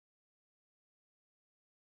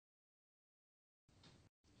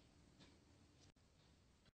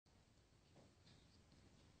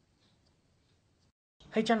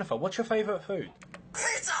Hey Jennifer, what's your favourite food?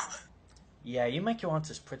 Pizza! Yeah, you make your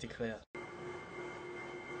answers pretty clear.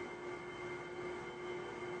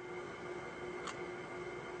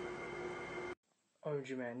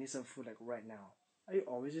 OMG man, I need some food like right now. Are you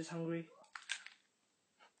always this hungry?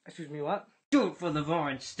 Excuse me, what? Do it for the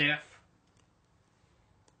vine, Steph.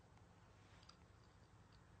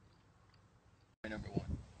 Number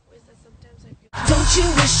one. Don't you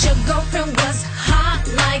wish your girlfriend was hot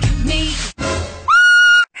like me?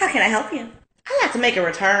 How can I help you? I have to make a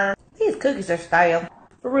return. These cookies are stale.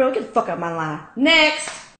 For real, get the fuck out of my line. Next!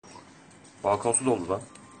 Balkon su doldu lan.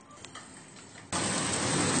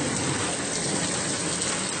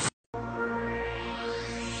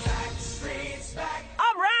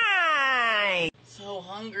 Alright! So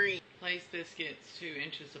hungry. Place biscuits 2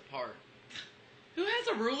 inches apart. Who has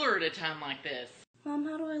a ruler at a time like this? Mom,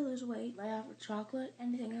 how do I lose weight? I have chocolate,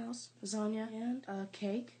 anything else? Lasagna, and a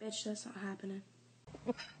cake? Bitch, that's not happening.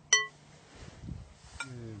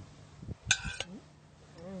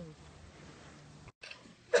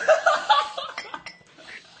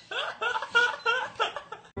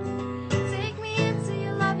 Take me into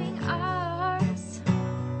your loving arms.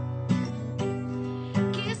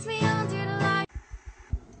 Kiss me under the light.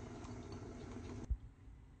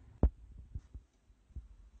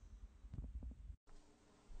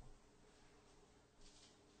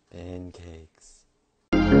 Pancakes.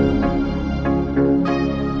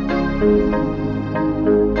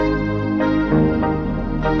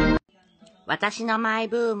 私のマイ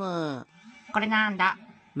ブーム。これなんだ？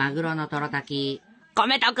マグロのトロ炊き。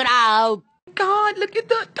米とくらう God, look at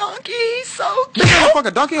the donkey. He's so This cute.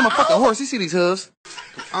 motherfucker donkey and my fucking horse. You see these hooves?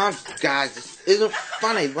 Guys, this isn't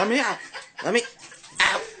funny. Let me out. Let me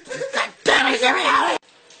out. God damn it, get me out.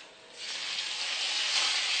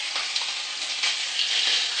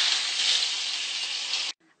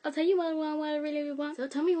 I'll tell you what I really want. So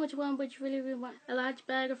tell me which one would you really want. A large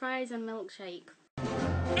bag of fries and milkshake.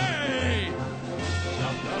 Hey!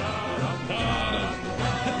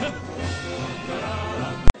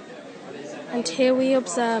 And here we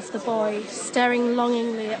observe the boy staring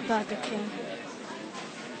longingly at Burger King.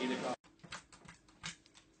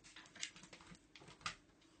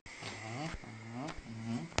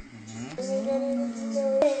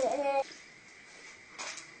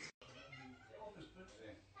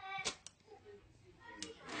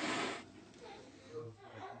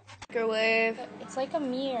 Microwave. It's like a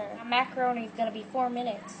mirror. A macaroni is gonna be 4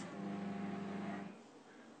 minutes.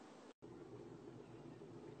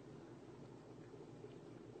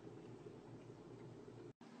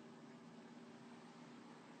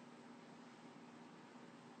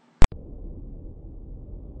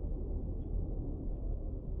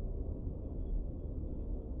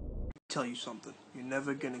 Tell you something. You're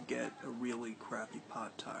never gonna get a really crappy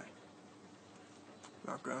pad thai.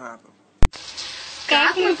 Not gonna happen.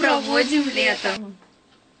 Как мы проводим лето?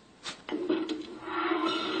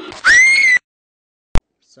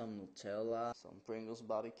 Some Nutella, some Pringles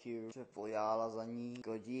barbecue, cepolia lasagne,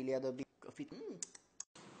 godilha do bico.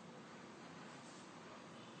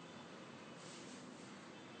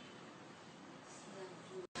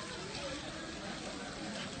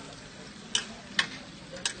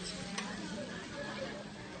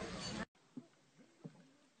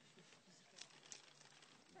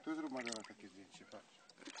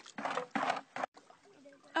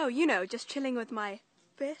 Oh, you know, just chilling with my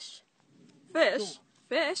fish. Fish?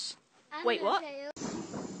 Fish? Wait, what?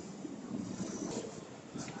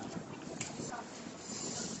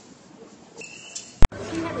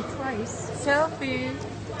 You have it twice. Selfie.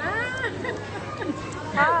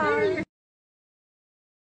 Hi.